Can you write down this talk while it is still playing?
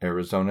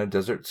Arizona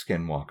Desert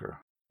Skinwalker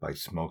by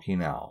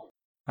Smoking Owl.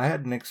 I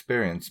had an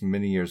experience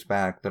many years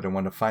back that I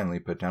want to finally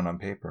put down on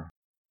paper.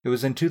 It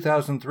was in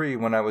 2003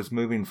 when I was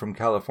moving from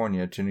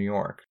California to New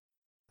York.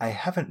 I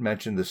haven't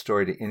mentioned the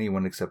story to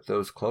anyone except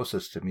those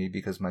closest to me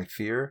because my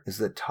fear is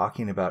that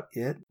talking about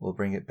it will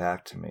bring it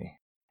back to me.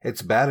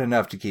 It's bad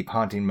enough to keep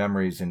haunting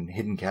memories in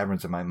hidden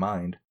caverns of my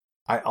mind.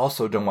 I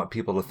also don't want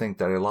people to think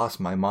that I lost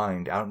my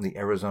mind out in the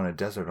Arizona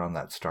desert on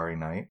that starry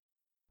night.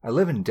 I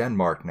live in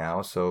Denmark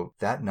now, so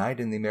that night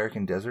in the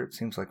American desert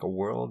seems like a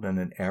world and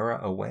an era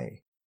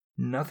away.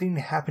 Nothing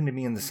happened to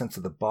me in the sense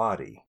of the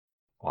body.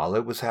 While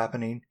it was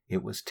happening,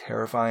 it was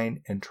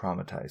terrifying and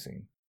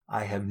traumatizing.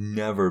 I have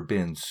never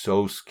been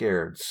so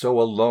scared,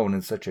 so alone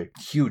in such a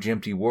huge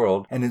empty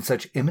world, and in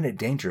such imminent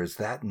danger as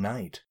that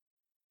night.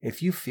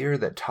 If you fear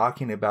that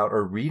talking about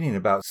or reading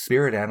about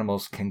spirit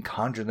animals can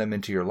conjure them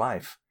into your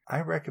life,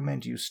 I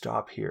recommend you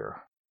stop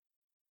here.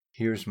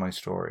 Here's my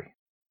story.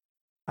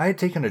 I had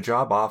taken a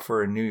job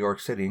offer in New York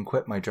City and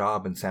quit my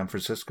job in San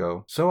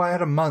Francisco, so I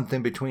had a month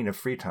in between of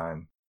free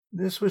time.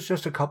 This was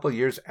just a couple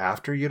years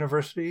after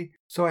university,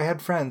 so I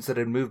had friends that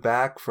had moved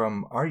back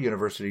from our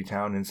university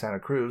town in Santa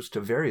Cruz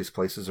to various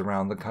places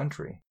around the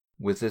country.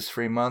 With this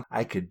free month,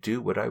 I could do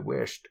what I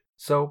wished.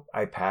 So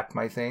I packed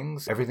my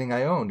things, everything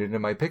I owned, into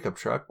my pickup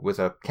truck with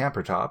a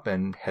camper top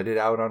and headed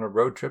out on a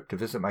road trip to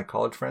visit my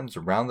college friends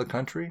around the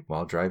country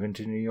while driving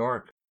to New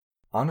York.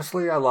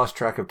 Honestly, I lost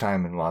track of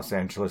time in Los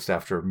Angeles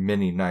after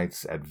many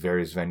nights at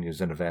various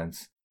venues and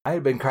events. I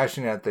had been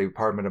crashing at the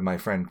apartment of my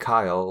friend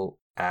Kyle,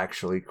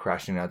 actually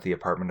crashing at the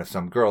apartment of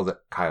some girl that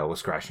Kyle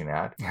was crashing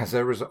at. As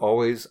there was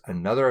always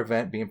another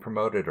event being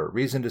promoted or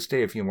reason to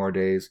stay a few more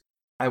days,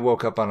 I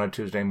woke up on a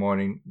Tuesday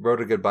morning,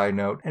 wrote a goodbye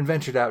note, and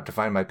ventured out to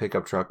find my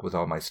pickup truck with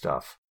all my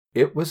stuff.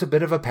 It was a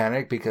bit of a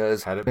panic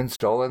because, had it been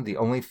stolen, the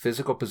only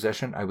physical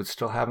possession I would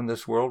still have in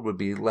this world would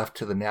be left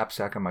to the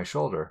knapsack on my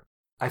shoulder.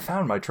 I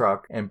found my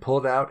truck and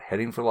pulled out,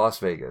 heading for Las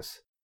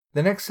Vegas.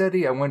 The next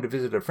city I wanted to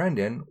visit a friend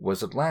in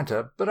was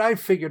Atlanta, but I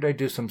figured I'd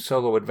do some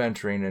solo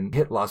adventuring and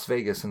hit Las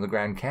Vegas and the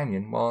Grand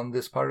Canyon while in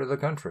this part of the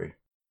country.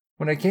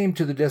 When I came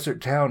to the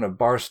desert town of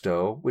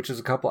Barstow, which is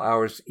a couple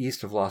hours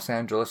east of Los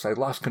Angeles, I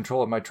lost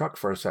control of my truck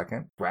for a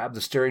second, grabbed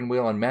the steering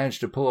wheel, and managed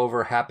to pull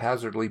over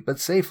haphazardly but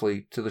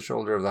safely to the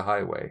shoulder of the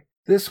highway.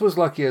 This was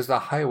lucky as the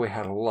highway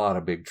had a lot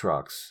of big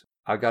trucks.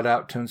 I got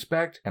out to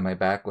inspect, and my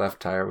back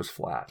left tire was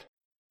flat.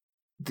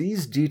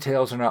 These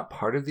details are not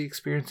part of the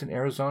experience in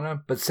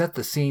Arizona, but set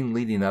the scene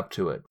leading up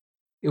to it.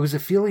 It was a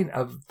feeling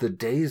of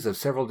the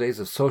several days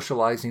of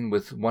socializing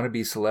with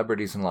wannabe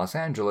celebrities in Los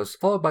Angeles,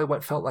 followed by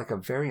what felt like a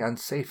very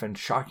unsafe and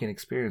shocking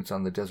experience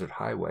on the desert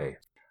highway.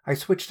 I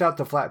switched out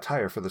the flat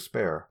tire for the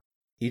spare.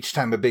 Each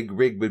time a big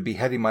rig would be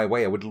heading my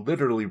way, I would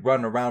literally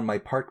run around my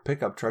parked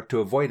pickup truck to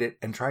avoid it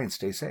and try and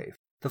stay safe.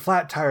 The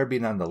flat tire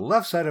being on the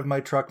left side of my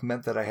truck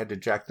meant that I had to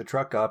jack the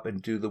truck up and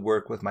do the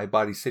work with my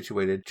body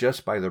situated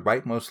just by the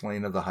rightmost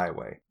lane of the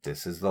highway.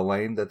 This is the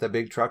lane that the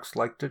big trucks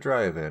like to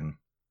drive in.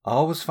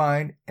 All was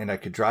fine, and I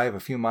could drive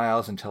a few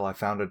miles until I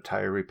found a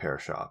tire repair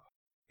shop.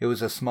 It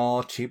was a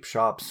small, cheap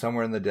shop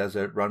somewhere in the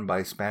desert run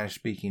by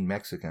Spanish-speaking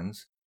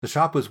Mexicans. The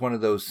shop was one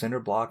of those cinder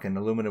block and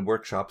aluminum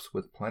workshops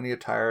with plenty of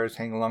tires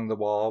hanging along the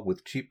wall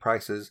with cheap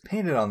prices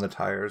painted on the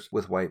tires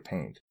with white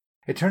paint.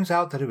 It turns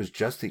out that it was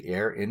just the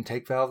air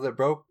intake valve that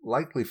broke,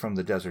 likely from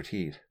the desert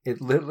heat.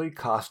 It literally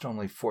cost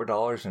only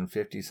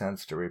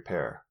 $4.50 to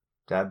repair.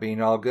 That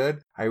being all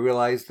good, I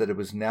realized that it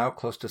was now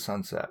close to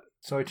sunset,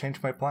 so I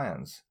changed my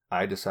plans.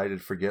 I decided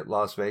to forget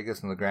Las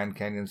Vegas and the Grand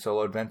Canyon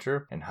solo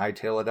adventure and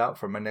hightail it out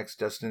from my next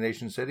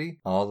destination city,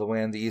 all the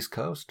way on the east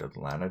coast,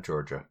 Atlanta,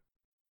 Georgia.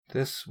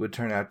 This would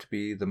turn out to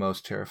be the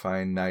most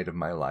terrifying night of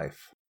my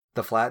life.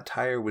 The flat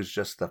tire was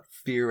just the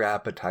fear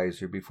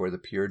appetizer before the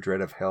pure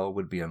dread of hell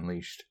would be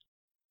unleashed.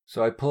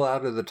 So I pull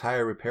out of the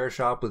tire repair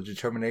shop with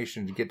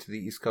determination to get to the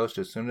East Coast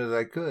as soon as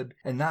I could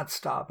and not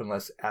stop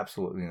unless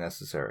absolutely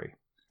necessary.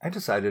 I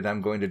decided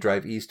I'm going to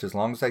drive east as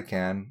long as I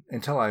can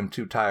until I'm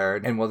too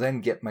tired and will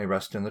then get my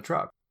rest in the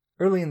truck.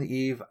 Early in the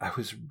eve, I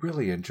was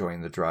really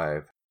enjoying the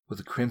drive. With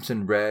the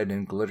crimson red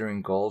and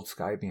glittering gold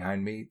sky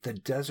behind me, the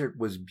desert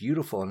was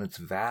beautiful in its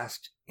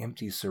vast,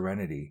 empty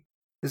serenity.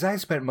 As I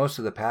spent most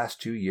of the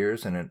past 2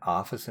 years in an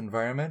office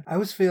environment, I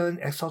was feeling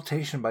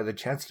exaltation by the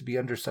chance to be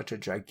under such a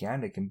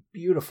gigantic and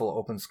beautiful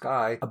open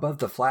sky above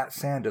the flat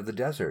sand of the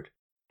desert,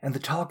 and the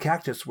tall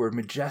cactus were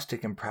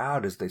majestic and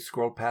proud as they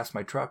scrolled past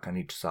my truck on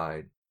each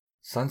side.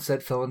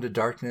 Sunset fell into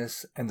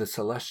darkness, and the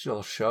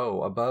celestial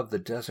show above the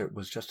desert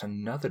was just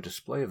another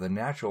display of the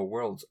natural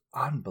world's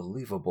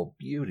unbelievable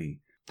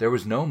beauty. There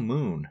was no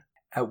moon.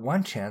 At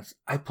one chance,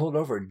 I pulled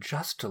over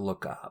just to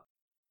look up.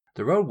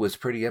 The road was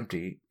pretty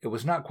empty. It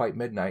was not quite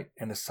midnight,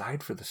 and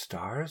aside for the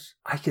stars,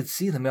 I could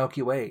see the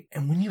Milky Way,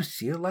 and when you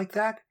see it like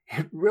that,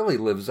 it really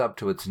lives up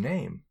to its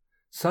name.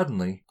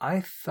 Suddenly, I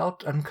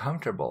felt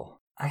uncomfortable.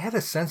 I had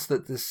a sense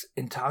that this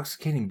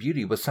intoxicating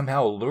beauty was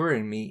somehow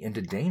luring me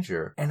into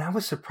danger, and I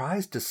was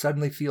surprised to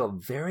suddenly feel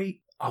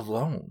very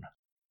alone.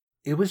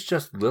 It was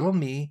just little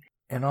me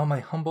and all my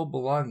humble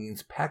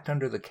belongings packed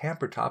under the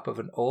camper top of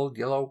an old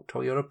yellow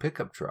Toyota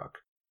pickup truck.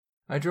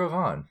 I drove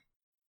on.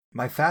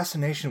 My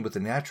fascination with the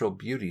natural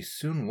beauty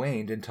soon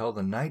waned until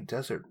the night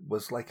desert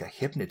was like a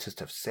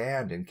hypnotist of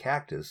sand and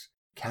cactus,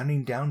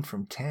 counting down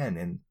from 10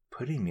 and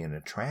putting me in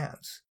a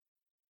trance.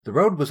 The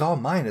road was all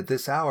mine at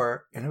this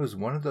hour, and it was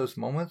one of those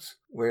moments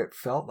where it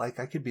felt like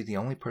I could be the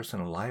only person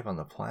alive on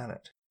the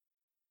planet.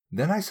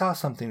 Then I saw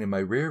something in my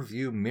rear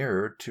view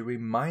mirror to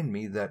remind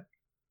me that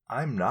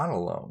I'm not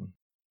alone.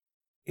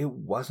 It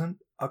wasn't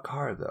a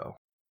car, though.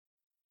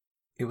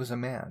 It was a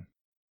man.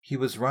 He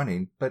was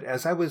running, but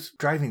as I was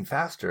driving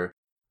faster,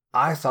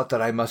 I thought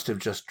that I must have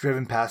just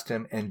driven past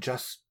him and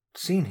just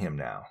seen him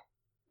now.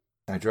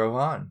 I drove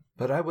on,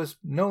 but I was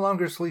no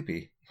longer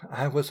sleepy.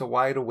 I was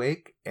wide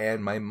awake,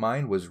 and my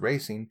mind was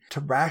racing to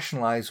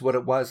rationalize what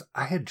it was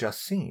I had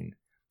just seen.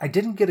 I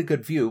didn't get a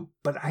good view,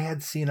 but I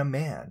had seen a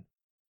man.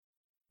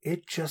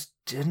 It just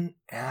didn't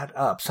add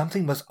up.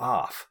 Something was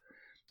off.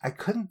 I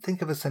couldn't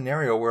think of a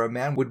scenario where a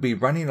man would be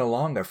running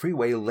along a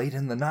freeway late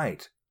in the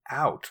night,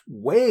 out,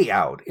 way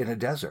out in a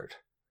desert.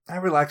 I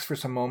relaxed for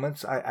some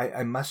moments.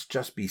 I must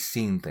just be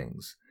seeing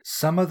things.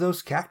 Some of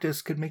those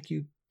cactus could make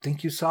you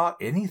think you saw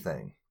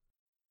anything.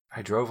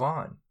 I drove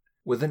on.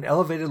 With an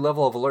elevated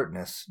level of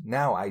alertness,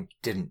 now I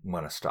didn't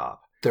want to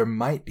stop. There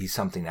might be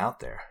something out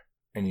there.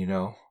 And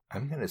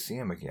I'm going to see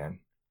him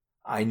again.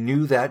 I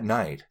knew that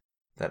night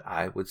that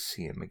I would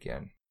see him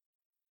again.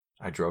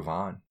 I drove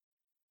on.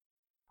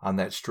 On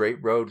that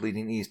straight road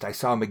leading east, I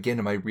saw him again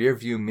in my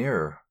rearview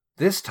mirror.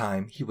 This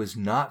time, he was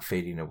not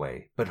fading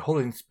away, but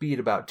holding speed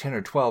about 10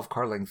 or 12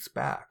 car lengths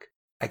back.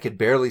 I could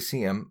barely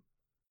see him.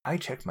 I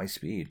checked my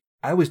speed.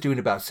 I was doing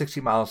about 60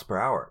 miles per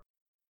hour.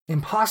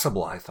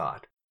 Impossible, I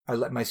thought. I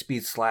let my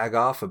speed slag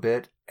off a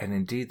bit, and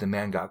indeed the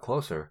man got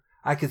closer.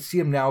 I could see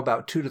him now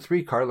about 2 to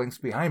 3 car lengths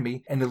behind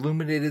me and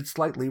illuminated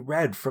slightly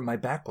red from my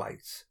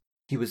backlights.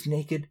 He was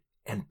naked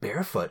and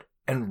barefoot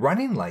and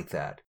running like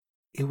that.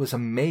 It was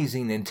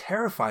amazing and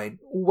terrifying.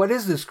 What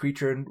is this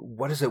creature, and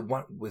what does it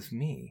want with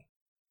me?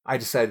 I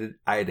decided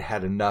I had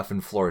had enough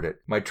and floored it.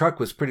 My truck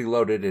was pretty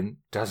loaded and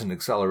doesn't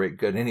accelerate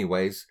good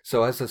anyways,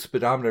 so as the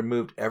speedometer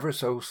moved ever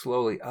so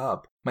slowly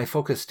up, my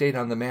focus stayed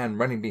on the man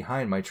running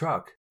behind my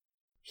truck.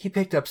 He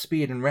picked up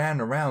speed and ran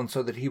around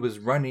so that he was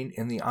running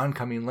in the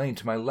oncoming lane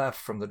to my left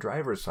from the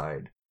driver's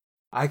side.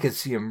 I could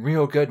see him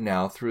real good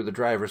now through the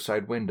driver's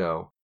side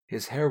window.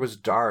 His hair was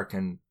dark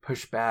and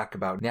pushed back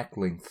about neck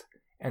length,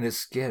 and his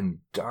skin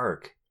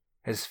dark,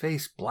 his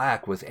face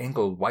black with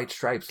angled white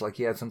stripes like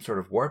he had some sort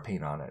of war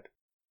paint on it.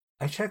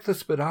 I checked the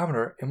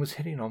speedometer and was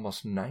hitting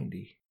almost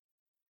 90.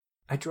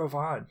 I drove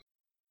on,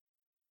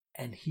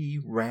 and he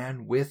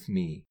ran with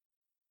me.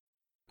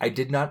 I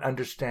did not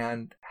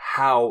understand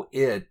how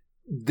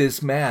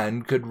this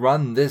man could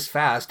run this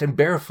fast and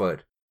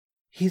barefoot.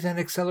 He then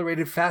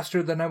accelerated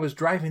faster than I was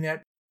driving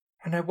at,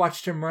 and I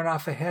watched him run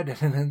off ahead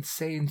at an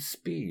insane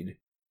speed.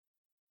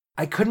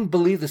 I couldn't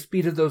believe the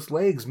speed of those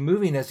legs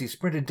moving as he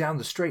sprinted down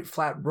the straight,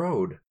 flat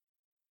road.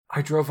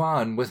 I drove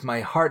on, with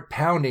my heart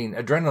pounding,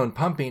 adrenaline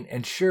pumping,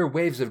 and sheer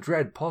waves of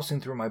dread pulsing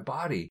through my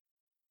body.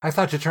 I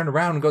thought to turn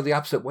around and go the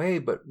opposite way,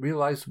 but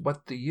realized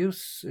what the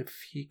use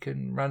if he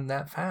can run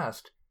that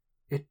fast.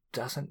 It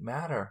doesn't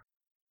matter.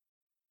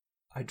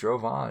 I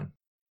drove on.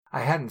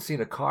 I hadn't seen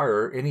a car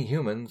or any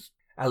humans,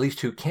 at least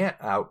who can't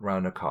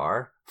outrun a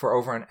car, for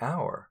over an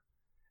hour.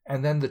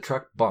 And then the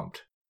truck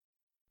bumped.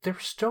 There were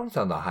stones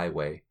on the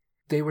highway.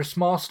 They were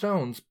small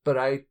stones, but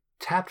I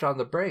tapped on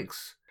the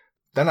brakes.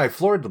 Then I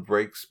floored the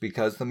brakes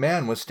because the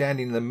man was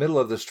standing in the middle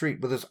of the street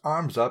with his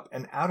arms up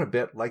and out a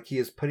bit like he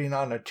is putting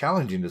on a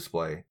challenging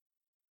display.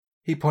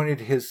 He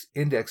pointed his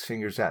index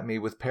fingers at me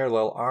with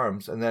parallel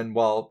arms, and then,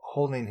 while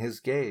holding his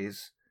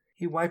gaze,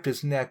 he wiped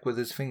his neck with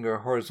his finger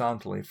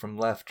horizontally from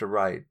left to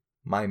right,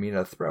 miming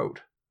a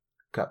throat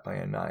cut by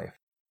a knife.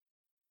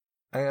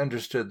 I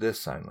understood this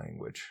sign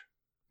language.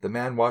 The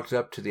man walked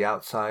up to the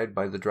outside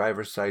by the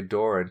driver's side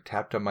door and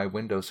tapped on my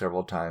window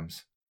several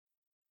times.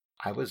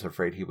 I was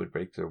afraid he would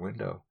break their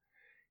window.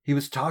 He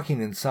was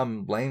talking in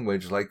some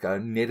language, like a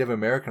Native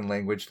American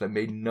language that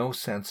made no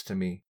sense to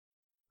me.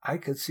 I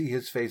could see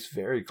his face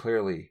very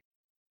clearly.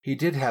 He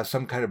did have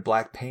some kind of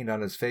black paint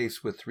on his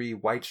face with 3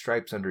 white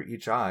stripes under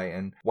each eye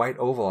and white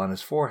oval on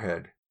his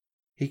forehead.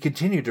 He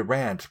continued to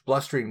rant,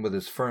 blustering with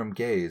his firm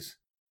gaze.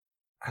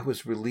 I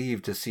was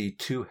relieved to see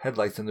 2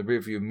 headlights in the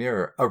rearview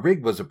mirror. A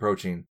rig was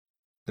approaching.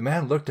 The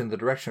man looked in the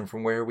direction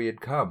from where we had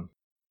come.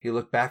 He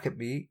looked back at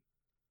me,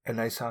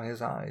 and I saw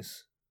his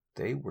eyes.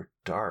 They were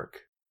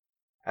dark.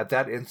 At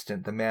that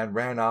instant, the man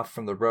ran off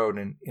from the road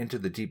and into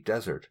the deep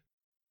desert.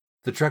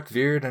 The truck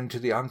veered into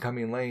the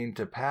oncoming lane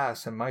to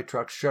pass, and my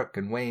truck shook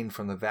and waned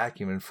from the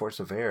vacuum and force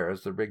of air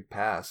as the rig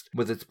passed,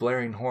 with its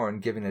blaring horn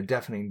giving a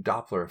deafening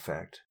Doppler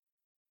effect.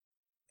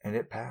 And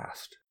it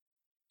passed.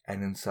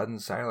 And in sudden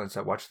silence,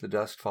 I watched the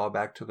dust fall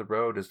back to the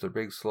road as the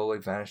rig slowly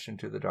vanished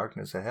into the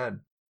darkness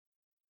ahead.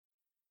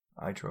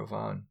 I drove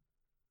on.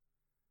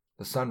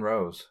 The sun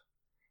rose,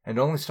 and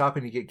only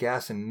stopping to get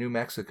gas in New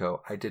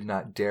Mexico, I did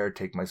not dare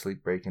take my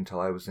sleep break until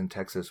I was in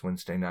Texas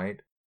Wednesday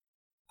night.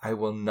 I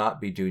will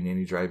not be doing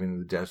any driving in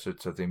the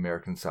deserts of the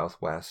American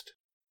Southwest.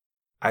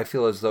 I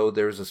feel as though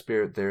there is a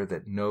spirit there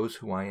that knows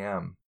who I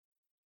am.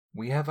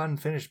 We have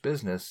unfinished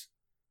business,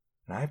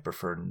 and I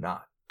prefer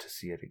not to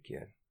see it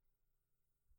again.